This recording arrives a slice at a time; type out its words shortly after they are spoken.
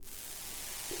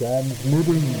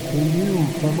Transmitting to you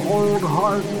from Old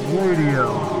Heart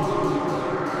Radio.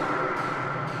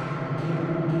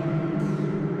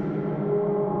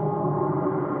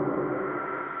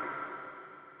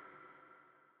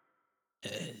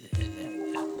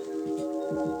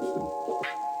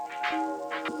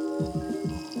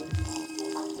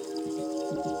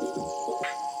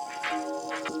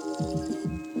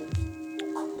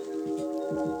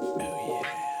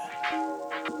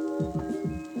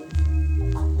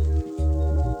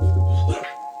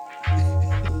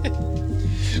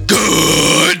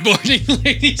 Good morning,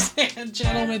 ladies and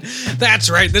gentlemen. That's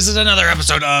right, this is another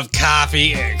episode of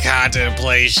Coffee and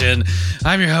Contemplation.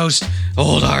 I'm your host,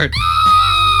 Old Heart,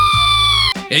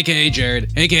 aka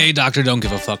Jared, aka Dr. Don't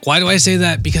Give a Fuck. Why do I say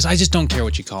that? Because I just don't care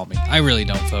what you call me. I really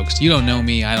don't, folks. You don't know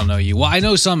me, I don't know you. Well, I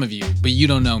know some of you, but you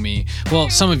don't know me. Well,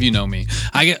 some of you know me.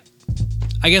 I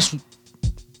guess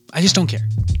I just don't care.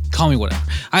 Call me whatever.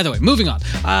 Either way, moving on.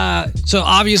 So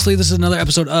obviously this is another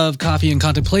episode of Coffee and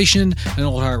Contemplation, an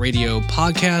Old Heart Radio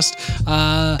podcast.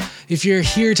 If you're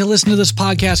here to listen to this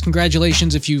podcast,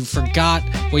 congratulations. If you forgot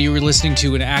what you were listening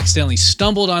to and accidentally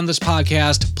stumbled on this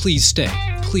podcast, please stay.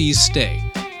 Please stay.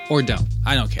 Or don't.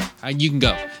 I don't care. You can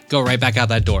go. Go right back out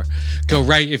that door. Go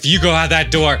right. If you go out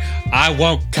that door, I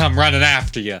won't come running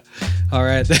after you. All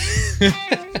right.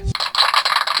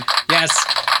 Yes.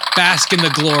 Bask in the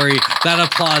glory. That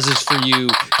applause is for you,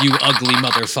 you ugly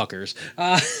motherfuckers.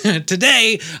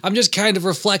 Today, I'm just kind of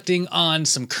reflecting on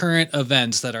some current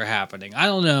events that are happening. I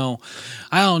don't know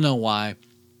why.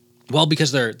 Well,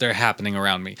 because they're happening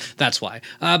around me. That's why.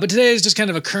 But today is just kind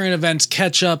of a current events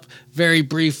catch up, very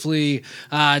briefly.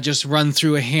 Just run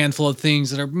through a handful of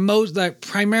things that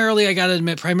primarily, I gotta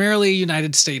admit, primarily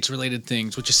United States related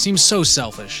things, which just seems so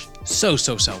selfish. So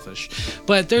selfish.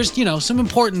 But there's, some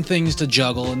important things to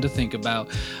juggle and to think about.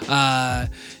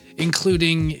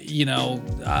 Including, the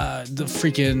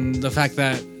fact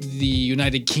that the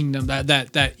United Kingdom,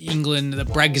 that England, the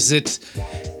Brexit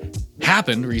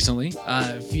happened recently.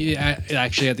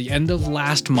 Actually, at the end of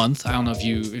last month, I don't know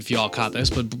if you all caught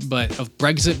this, but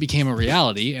Brexit became a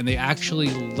reality, and they actually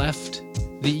left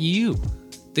the EU.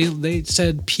 They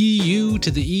said PU to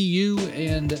the EU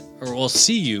or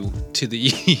CU to the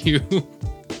EU.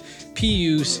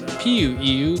 PU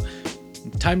EU.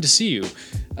 Time to see you.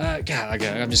 God,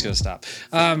 okay, I'm just gonna stop.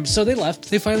 So they left.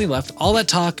 They finally left. All that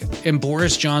talk, and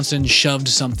Boris Johnson shoved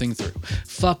something through.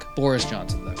 Fuck Boris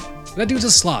Johnson, though. That dude's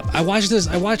a slob. I watched this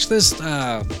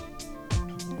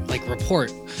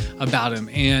report about him,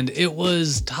 and it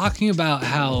was talking about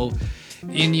how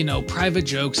in private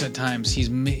jokes at times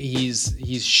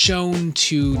he's shown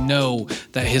to know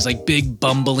that his big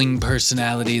bumbling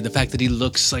personality, the fact that he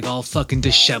looks all fucking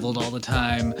disheveled all the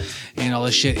time and all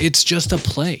this shit, it's just a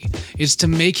play. It's to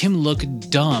make him look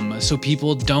dumb so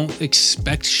people don't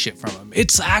expect shit from him.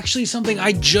 It's actually something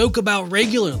I joke about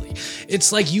regularly.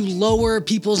 It's like you lower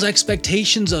people's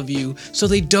expectations of you so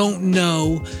they don't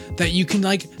know that you can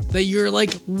that you're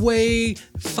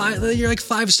you're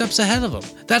 5 steps ahead of them.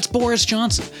 That's Boris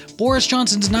Johnson. Boris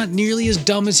Johnson's not nearly as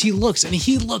dumb as he looks, and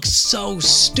he looks so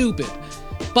stupid.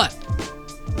 But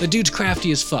the dude's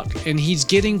crafty as fuck, and he's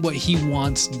getting what he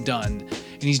wants done.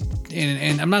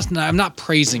 And I'm not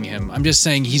praising him. I'm just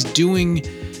saying he's doing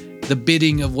the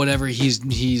bidding of whatever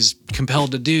he's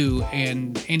compelled to do,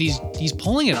 and he's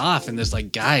pulling it off in this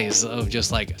guise of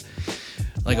just like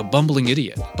a bumbling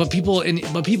idiot. But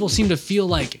people seem to feel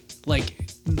like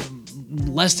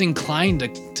less inclined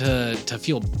to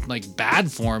feel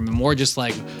bad for him, and more just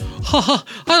I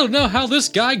don't know how this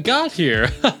guy got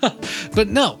here. But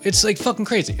no, it's fucking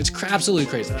crazy. It's absolutely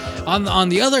crazy. On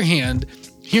the other hand,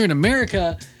 here in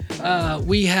America,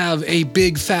 we have a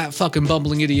big fat fucking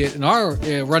bumbling idiot in our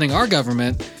running our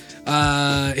government.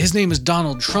 His name is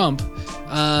Donald Trump.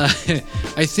 I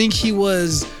think he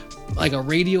was a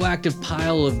radioactive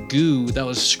pile of goo that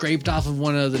was scraped off of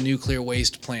one of the nuclear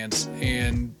waste plants,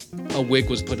 and a wig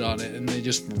was put on it, and they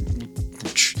just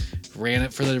ran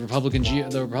it for the Republican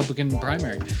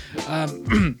primary.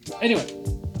 Anyway,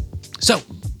 so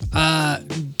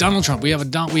Donald Trump, we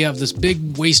have this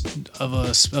big waste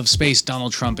of space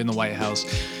Donald Trump in the White House,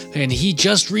 and he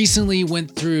just recently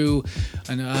went through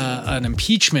an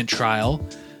impeachment trial.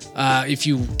 If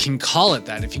you can call it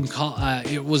that,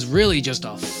 it was really just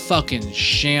a fucking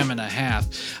sham and a half.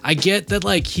 I get that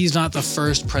he's not the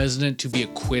first president to be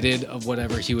acquitted of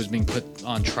whatever he was being put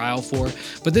on trial for,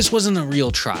 but this wasn't a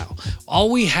real trial.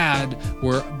 All we had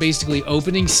were basically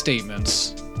opening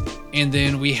statements and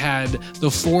then we had the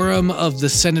forum of the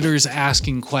senators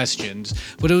asking questions.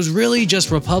 But it was really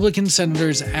just Republican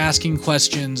senators asking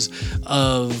questions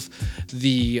of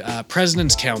the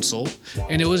President's Council,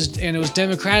 and it was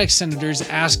Democratic senators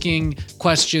asking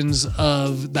questions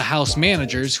of the House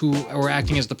managers who were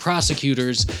acting as the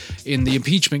prosecutors in the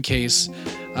impeachment case,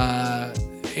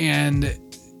 and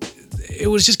it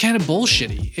was just kind of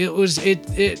bullshitty.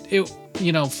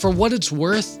 For what it's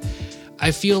worth,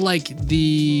 I feel like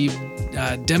the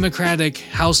Democratic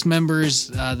House members,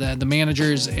 the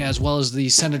managers, as well as the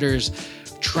senators,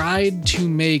 tried to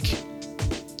make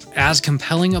as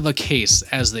compelling of a case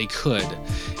as they could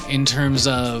in terms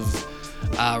of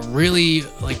really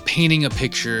like painting a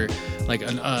picture, like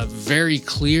a very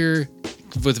clear,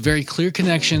 with very clear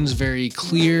connections, very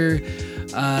clear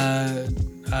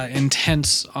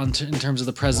intents in terms of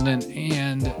the president,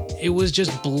 and it was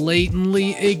just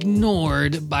blatantly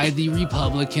ignored by the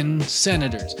Republican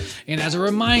senators. And as a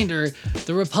reminder,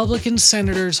 the Republican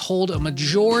senators hold a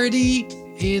majority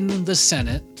in the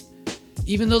Senate,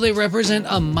 even though they represent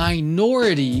a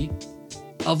minority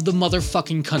of the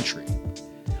motherfucking country.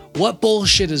 What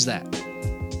bullshit is that?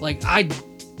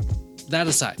 That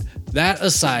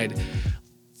aside,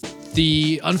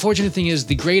 the unfortunate thing is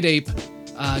the great ape,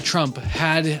 Trump,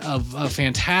 had a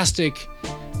fantastic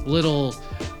little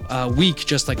week,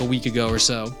 just like a week ago or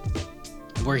so,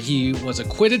 where he was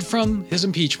acquitted from his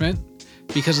impeachment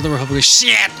because of the Republican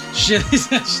shit. Shout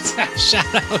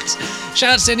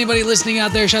outs to anybody listening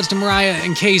out there. Shout outs to Mariah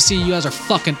and Casey. You guys are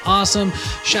fucking awesome.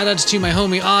 Shout outs to my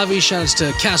homie Avi. Shout outs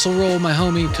to Castle Roll, my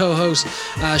homie co-host.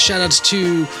 Shout outs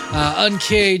to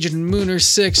Uncaged and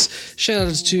Mooner6. Shout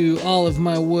outs to all of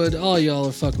my wood. All y'all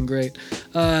are fucking great.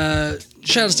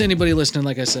 Shout outs to anybody listening,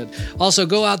 like I said. Also,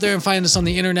 go out there and find us on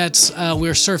the internets.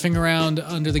 We're surfing around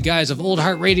under the guise of Old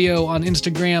Heart Radio on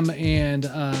Instagram and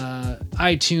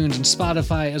iTunes and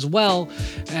Spotify, as well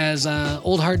as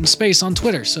Old Heart in Space on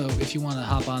Twitter. So if you want to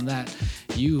hop on that,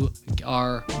 you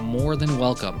are more than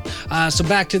welcome. So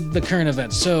back to the current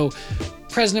events. So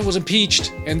president was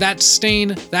impeached, and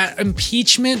that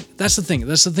impeachment, that's the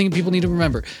thing people need to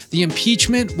remember. The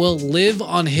impeachment will live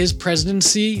on his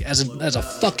presidency as a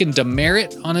fucking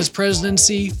demerit on his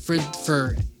presidency for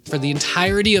the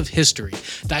entirety of history.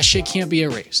 That shit can't be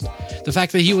erased. The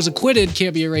fact that he was acquitted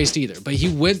can't be erased either. But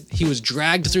he was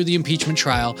dragged through the impeachment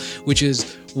trial, which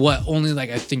is what only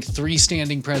I think three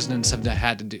presidents have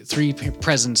had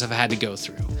to go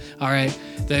through. All right,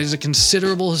 that is a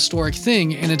considerable historic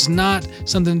thing, and it's not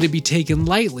something to be taken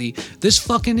lightly. This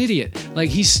fucking idiot,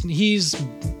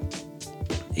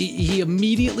 he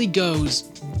immediately goes.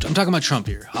 I'm talking about Trump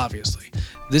here, obviously.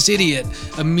 This idiot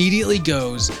immediately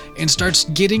goes and starts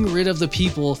getting rid of the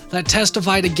people that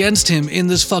testified against him in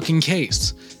this fucking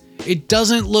case. It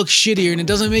doesn't look shittier, and it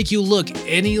doesn't make you look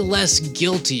any less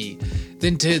guilty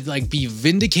than to be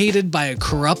vindicated by a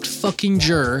corrupt fucking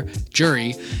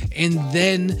jury, and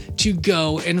then to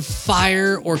go and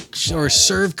fire or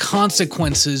serve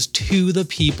consequences to the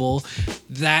people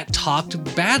that talked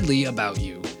badly about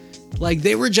you.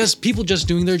 They were just people just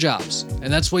doing their jobs.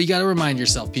 And that's what you got to remind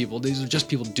yourself, people. These are just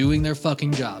people doing their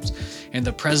fucking jobs. And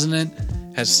the president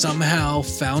has somehow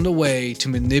found a way to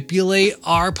manipulate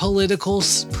our political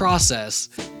process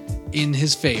in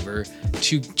his favor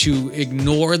to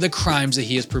ignore the crimes that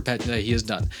he has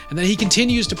done. And that he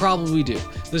continues to probably do.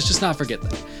 Let's just not forget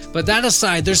that. But that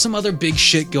aside, there's some other big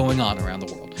shit going on around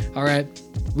the world. All right?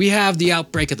 We have the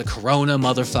outbreak of the corona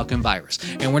motherfucking virus.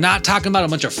 And we're not talking about a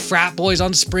bunch of frat boys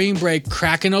on spring break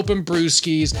cracking open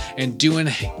brewskis and doing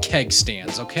keg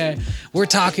stands, okay? We're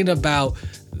talking about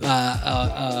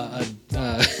a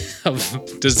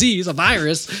disease, a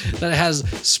virus that has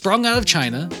sprung out of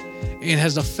China and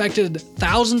has affected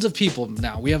thousands of people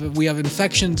now. We have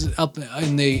infections up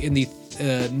in the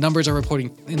numbers are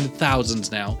reporting in the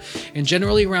thousands now. And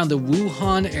generally around the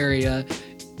Wuhan area,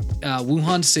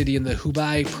 Wuhan city in the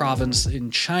Hubei province in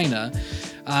China.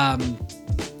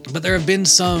 But there have been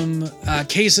some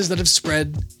cases that have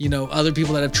spread, other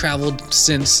people that have traveled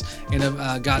since and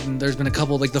have there's been a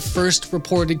couple, the first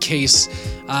reported case,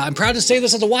 I'm proud to say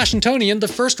this as a Washingtonian, the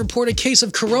first reported case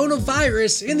of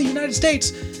coronavirus in the United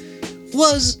States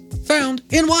was found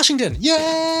in Washington.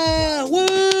 Yeah!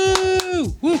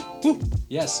 Woo! Woo! Woo!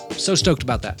 Yes, so stoked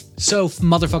about that. So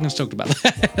motherfucking stoked about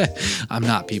that. I'm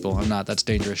not, people. I'm not. That's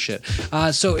dangerous shit.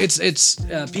 So it's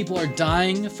people are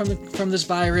dying from this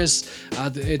virus.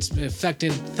 It's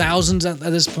affected thousands at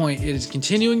this point. It is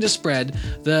continuing to spread.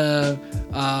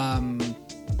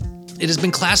 It has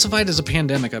been classified as a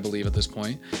pandemic, I believe, at this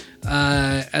point,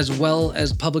 as well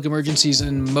as public emergencies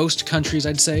in most countries,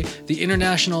 I'd say.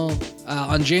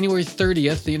 On January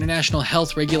 30th, the International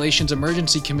Health Regulations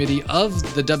Emergency Committee of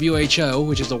the WHO,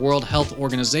 which is the World Health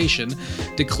Organization,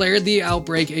 declared the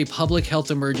outbreak a public health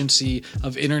emergency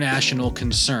of international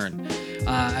concern.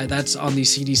 That's on the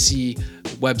CDC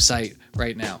website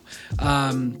right now.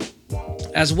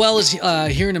 As well as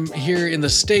here in the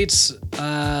States,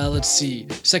 let's see,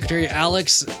 Secretary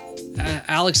Alex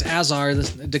Azar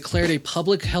declared a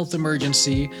public health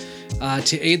emergency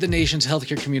to aid the nation's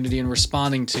healthcare community in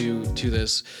responding to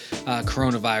this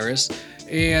coronavirus.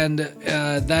 And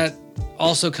that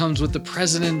also comes with the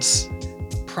president's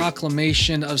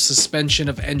proclamation of suspension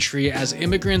of entry as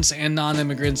immigrants and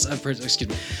non-immigrants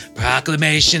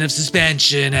proclamation of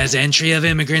suspension as entry of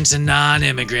immigrants and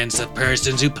non-immigrants of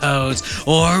persons who pose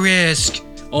or risk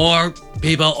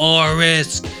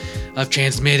of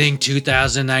transmitting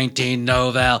 2019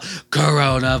 novel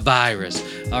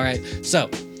coronavirus. All right, so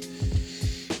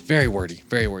very wordy.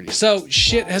 So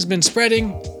shit has been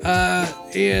spreading,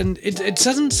 and it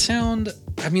doesn't sound.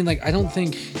 I mean, like, I don't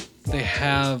think they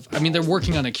have. I mean, they're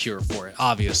working on a cure for it,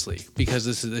 obviously, because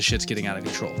this shit's getting out of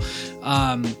control.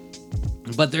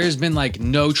 But there's been like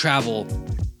no travel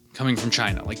coming from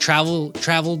China. Like travel.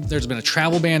 There's been a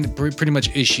travel ban pretty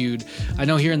much issued. I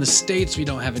know here in the States we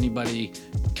don't have anybody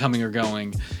coming or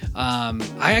going.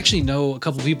 I actually know a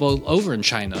couple people over in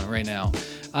China right now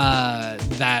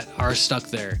that are stuck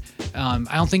there.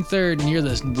 I don't think they're near the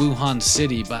Wuhan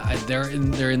city, but they're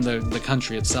in the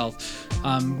country itself.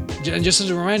 And just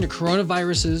as a reminder,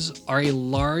 coronaviruses are a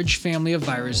large family of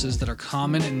viruses that are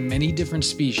common in many different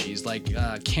species, like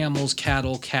camels,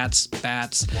 cattle, cats,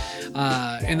 bats.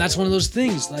 And that's one of those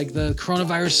things. Like the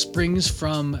coronavirus springs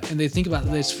from, and they think about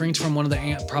it, it springs from one of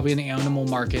the, probably an animal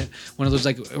market, one of those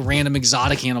like random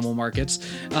exotic animal markets.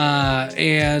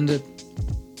 And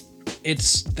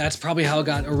that's probably how it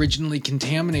got originally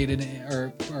contaminated,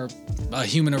 or a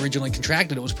human originally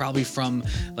contracted. It was probably from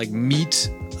like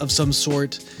meat of some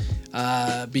sort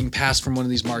being passed from one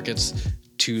of these markets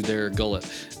to their gullet.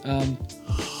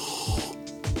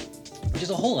 Which is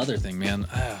a whole other thing, man.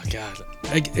 Oh God,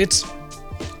 like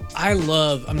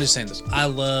I'm just saying this. I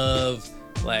love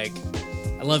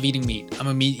eating meat. I'm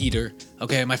a meat eater.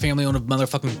 Okay, my family owned a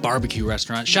motherfucking barbecue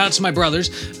restaurant. Shout out to my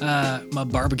brothers, my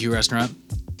barbecue restaurant.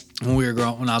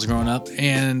 When I was growing up,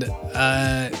 and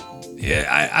I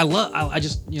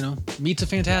just, meat's a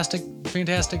fantastic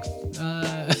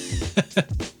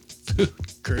food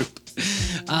group,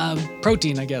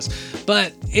 protein, I guess,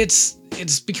 but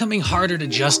it's becoming harder to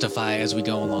justify as we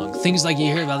go along. Things like you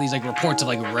hear about these like reports of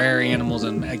like rare animals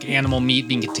and like animal meat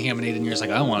being contaminated, and you're just like,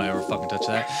 I don't want to ever fucking touch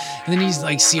that. And then you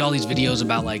like see all these videos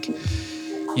about like,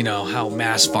 how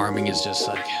mass farming is just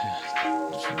like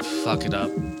fucking up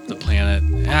the planet.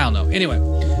 I don't know. Anyway, a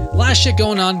lot of shit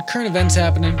going on, current events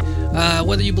happening.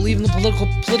 Whether you believe in the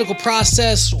political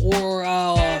process or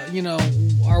are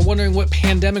wondering what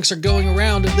pandemics are going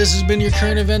around, this has been your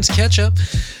current events catch up.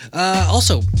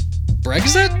 Also,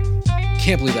 Brexit?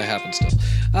 Can't believe that happened still.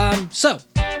 So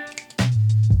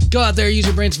go out there, use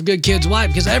your brains for good, kids. Why?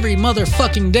 Because every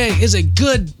motherfucking day is a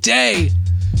good day.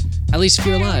 At least if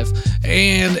you're alive.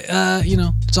 And,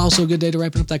 it's also a good day to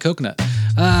ripen up that coconut.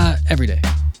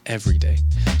 Every day.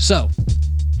 So,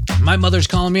 my mother's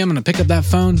calling me. I'm going to pick up that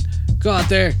phone, go out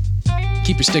there,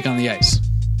 keep your stick on the ice.